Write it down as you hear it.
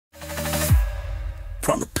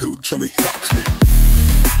From the pill, Johnny helps me.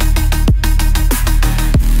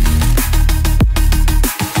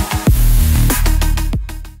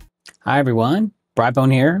 Hi everyone,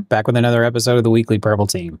 Brightbone here, back with another episode of the Weekly Purple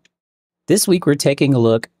Team. This week we're taking a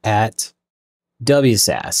look at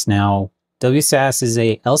WSASS. Now, WSASS is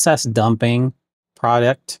a LSASS dumping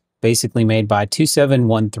product, basically made by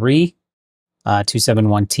 2713,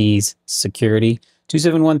 271T's security.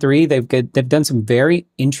 2713, they've done some very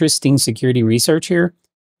interesting security research here.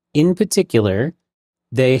 In particular,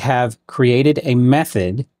 they have created a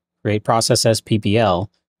method, create process as PPL,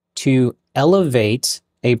 to elevate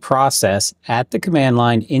a process at the command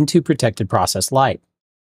line into protected process light.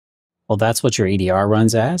 Well, that's what your EDR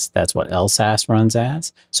runs as. That's what LSASS runs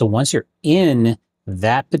as. So once you're in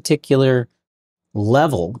that particular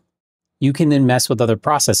level, you can then mess with other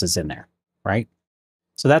processes in there, right?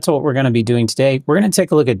 So that's what we're going to be doing today. We're going to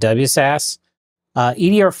take a look at WSASS.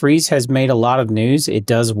 EDR freeze has made a lot of news. It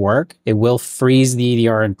does work. It will freeze the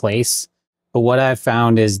EDR in place. But what I've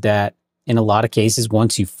found is that in a lot of cases,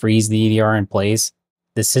 once you freeze the EDR in place,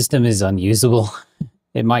 the system is unusable.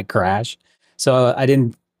 It might crash. So I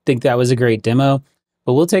didn't think that was a great demo,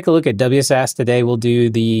 but we'll take a look at WSASS today. We'll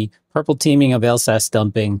do the purple teaming of LSASS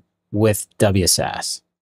dumping with WSASS.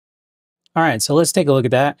 All right, so let's take a look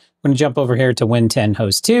at that. I'm going to jump over here to Win10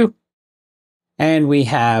 host 2. And we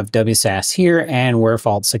have WSASS here and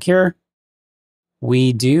WerFaultSecure.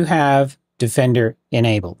 We do have Defender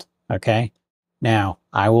enabled, okay? Now,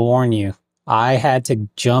 I will warn you, I had to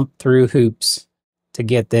jump through hoops to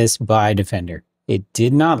get this by Defender. It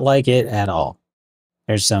did not like it at all.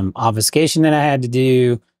 There's some obfuscation that I had to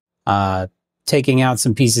do, taking out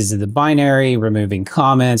some pieces of the binary, removing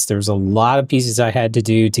comments. There's a lot of pieces I had to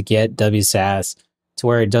do to get WSASS to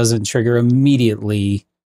where it doesn't trigger immediately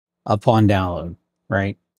upon download,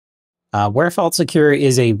 right? WerFaultSecure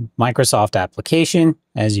is a Microsoft application.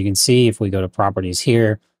 As you can see, if we go to properties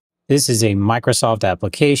here, this is a Microsoft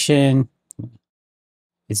application.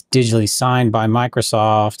 It's digitally signed by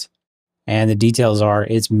Microsoft, and the details are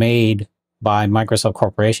it's made by Microsoft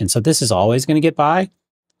Corporation. So this is always going to get by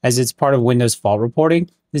as it's part of Windows fault reporting.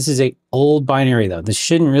 This is an old binary though. This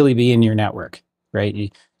shouldn't really be in your network,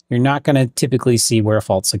 right? You're not going to typically see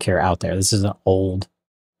WerFaultSecure out there. This is an old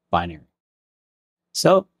binary.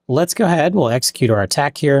 So let's go ahead. We'll execute our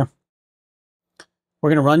attack here. We're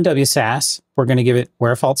going to run WSASS. We're going to give it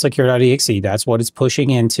WerFaultSecure.exe. That's what it's pushing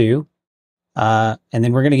into. And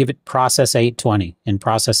then we're going to give it process 820. And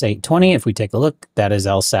process 820, if we take a look, that is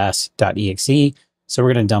LSASS.exe. So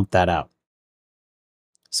we're going to dump that out.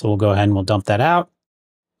 So we'll go ahead and we'll dump that out.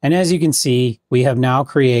 And as you can see, we have now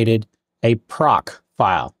created a proc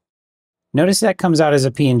file. Notice that comes out as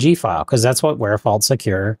a PNG file because that's what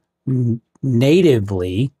WerFaultSecure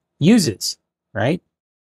natively uses, right?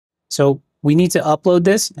 So we need to upload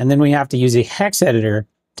this, and then we have to use a hex editor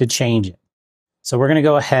to change it. So we're going to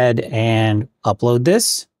go ahead and upload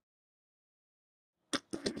this.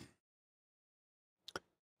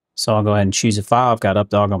 So I'll go ahead and choose a file. I've got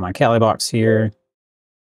updog on my Kali box here.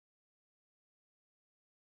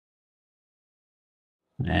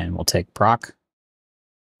 And we'll take proc.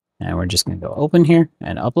 And we're just going to go open here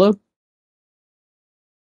and upload.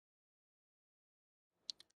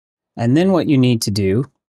 And then what you need to do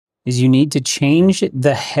is you need to change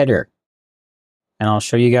the header. And I'll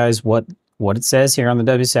show you guys what it says here on the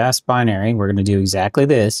WSASS binary. We're going to do exactly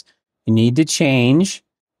this. You need to change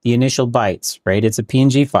the initial bytes, right? It's a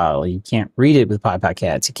PNG file. You can't read it with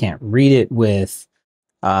PyPyCats. You can't read it with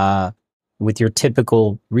your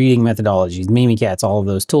typical reading methodologies, Mimikatz, all of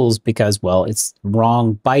those tools, because, well, it's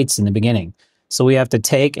wrong bytes in the beginning. So we have to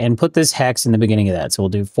take and put this hex in the beginning of that. So we'll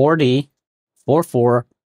do 4D, 44,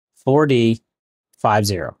 4D,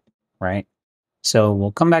 50, right? So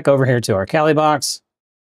we'll come back over here to our Kali box.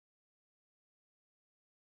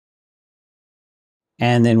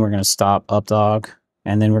 And then we're going to stop updog.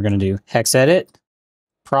 And then we're going to do hex edit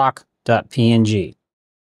proc.png.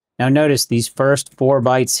 Now notice these first 4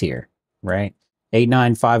 bytes here, right?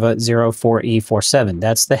 89504E47.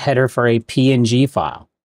 That's the header for a PNG file,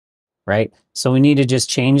 right? So we need to just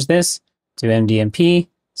change this to MDMP.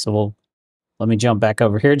 So let me jump back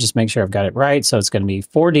over here, just make sure I've got it right. So it's going to be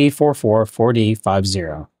 4D44,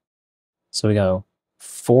 4D50. So we go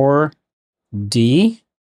 4D,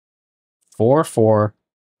 44,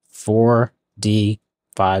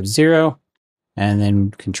 4D50, and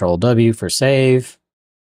then Control W for save.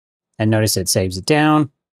 And notice it saves it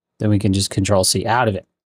down. Then we can just Control C out of it.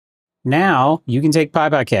 Now you can take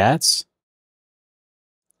PyPyCats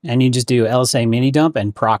and you just do LSA minidump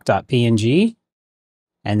and proc.png.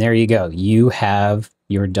 And there you go. You have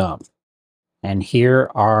your dump. And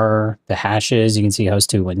here are the hashes. You can see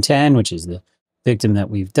host 2.1.10, which is the victim that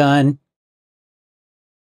we've done.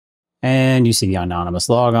 And you see the anonymous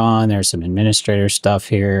logon. There's some administrator stuff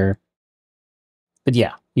here. But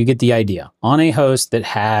yeah, you get the idea. On a host that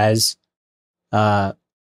has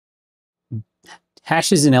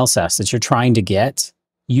hashes in LSASS that you're trying to get,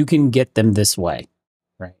 you can get them this way,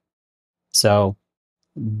 right? So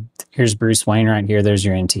here's Bruce Wayne right here. There's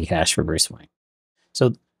your NT hash for Bruce Wayne.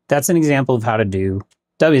 So that's an example of how to do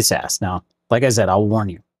WSASS. Now, like I said, I'll warn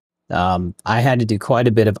you. I had to do quite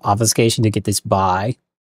a bit of obfuscation to get this by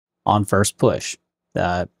on first push.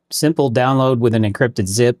 Simple download with an encrypted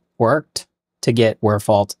zip worked to get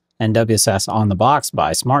WerFault and WSASS on the box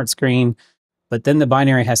by Smart Screen, but then the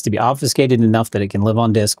binary has to be obfuscated enough that it can live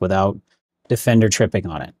on disk without Defender tripping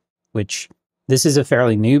on it, which this is a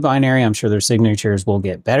fairly new binary. I'm sure their signatures will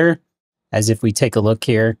get better. As if we take a look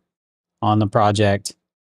here on the project,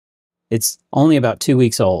 it's only about 2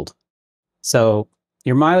 weeks old. So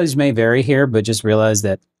your mileage may vary here, but just realize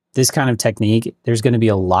that this kind of technique, there's going to be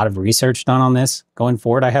a lot of research done on this going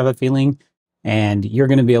forward, I have a feeling, and you're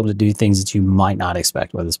going to be able to do things that you might not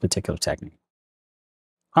expect with this particular technique.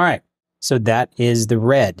 All right, so that is the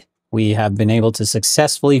red. We have been able to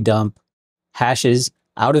successfully dump hashes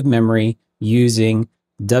out of memory using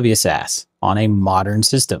WSASS on a modern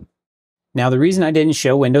system. Now, the reason I didn't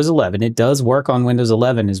show Windows 11, it does work on Windows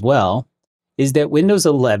 11 as well, is that Windows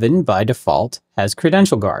 11 by default has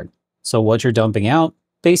Credential Guard. So what you're dumping out,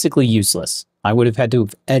 basically useless. I would have had to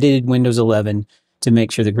have edited Windows 11 to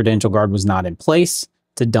make sure the Credential Guard was not in place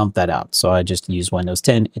to dump that out. So I just used Windows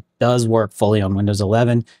 10. It does work fully on Windows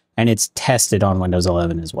 11, and it's tested on Windows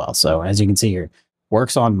 11 as well. So as you can see here,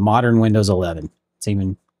 works on modern Windows 11. It's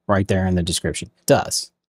even right there in the description. It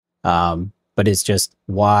does. But it's just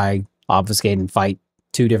why obfuscate and fight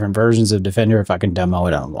two different versions of Defender if I can demo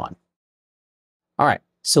it on one. All right,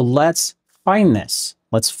 so let's find this.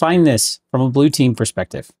 Let's find this from a blue team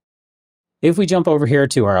perspective. If we jump over here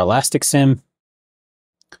to our Elastic SIEM,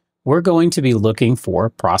 we're going to be looking for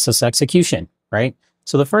process execution, right?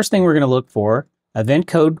 So the first thing we're going to look for, event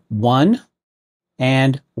code 1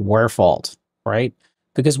 and WerFault, right?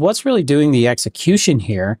 Because what's really doing the execution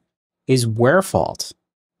here is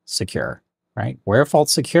WerFaultSecure, right?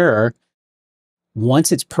 WerFaultSecure,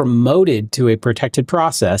 once it's promoted to a protected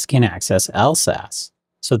process, can access LSASS.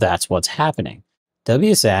 So that's what's happening.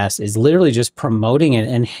 WSASS is literally just promoting it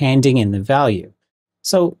and handing in the value.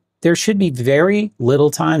 So there should be very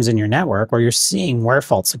little times in your network where you're seeing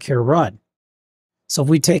WerFaultSecure run. So if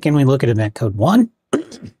we take and we look at event code 1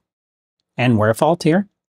 and WerFault here,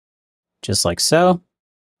 just like so,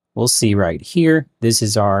 we'll see right here, this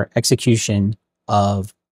is our execution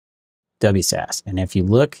of WSASS. And if you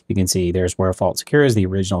look, you can see there's WerFaultSecure is the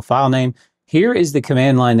original file name. Here is the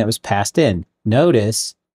command line that was passed in.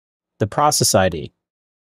 Notice the process ID,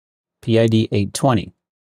 PID 820.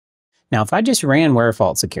 Now, if I just ran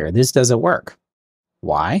WerFaultSecure, this doesn't work.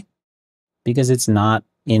 Why? Because it's not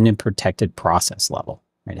in a protected process level.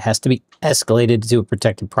 Right? It has to be escalated to a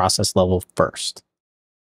protected process level first.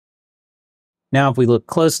 Now, if we look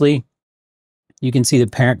closely, you can see the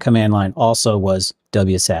parent command line also was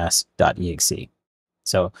WSASS.exe.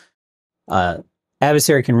 So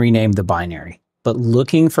adversary can rename the binary, but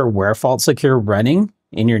looking for WerFaultSecure running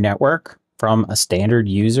in your network from a standard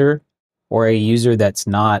user or a user that's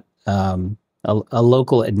not a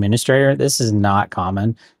local administrator, this is not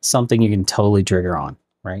common, something you can totally trigger on,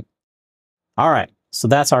 right? All right, so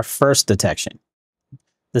that's our first detection.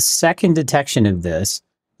 The second detection of this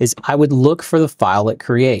is I would look for the file it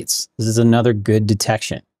creates. This is another good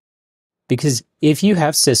detection. Because if you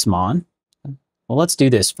have Sysmon, well, let's do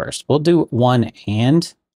this first. We'll do 1 and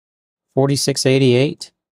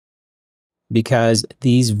 4688 because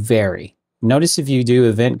these vary. Notice if you do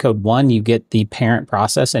event code 1, you get the parent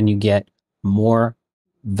process and you get more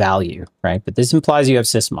value, right? But this implies you have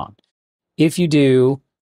Sysmon. If you do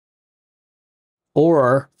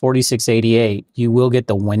or 4688, you will get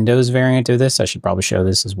the Windows variant of this. I should probably show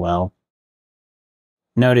this as well.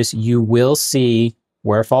 Notice you will see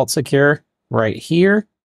WerFaultSecure right here,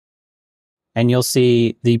 and you'll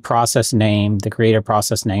see the process name, the creator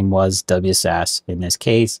process name was WSASS in this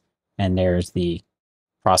case, and there's the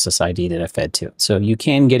process ID that I fed to it. So you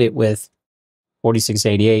can get it with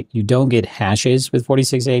 4688. You don't get hashes with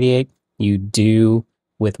 4688. You do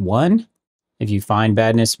with 1. If you find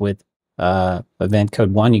badness with event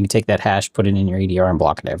code 1, you can take that hash, put it in your EDR and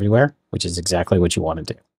block it everywhere, which is exactly what you want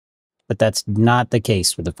to do. But that's not the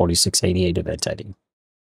case with the 4688 event ID.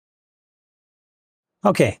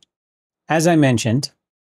 Okay, as I mentioned,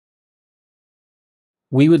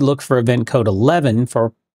 we would look for event code 11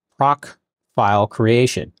 for proc file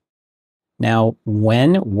creation. Now,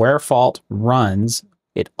 when WerFault runs,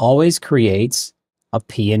 it always creates a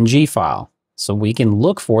PNG file. So we can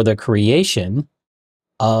look for the creation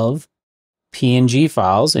of PNG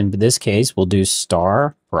files. In this case, we'll do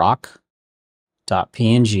star proc.png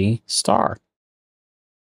star.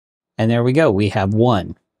 And there we go. We have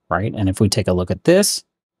one, right? And if we take a look at this,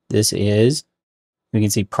 this is, we can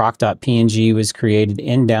see proc.png was created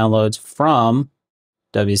in downloads from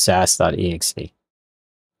WSASS.exe,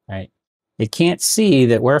 right? It can't see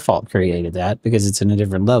that WerFault created that because it's in a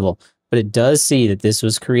different level, but it does see that this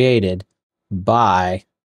was created by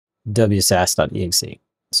WSASS.exe.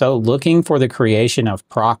 So looking for the creation of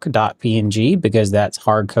proc.png, because that's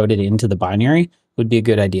hard-coded into the binary, would be a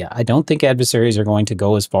good idea. I don't think adversaries are going to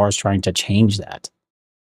go as far as trying to change that.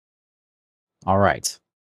 All right.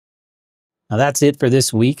 Now that's it for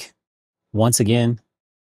this week. Once again,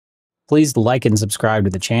 please like and subscribe to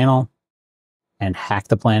the channel and hack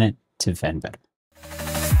the planet to defend better.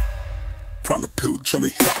 Trying to show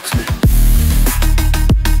me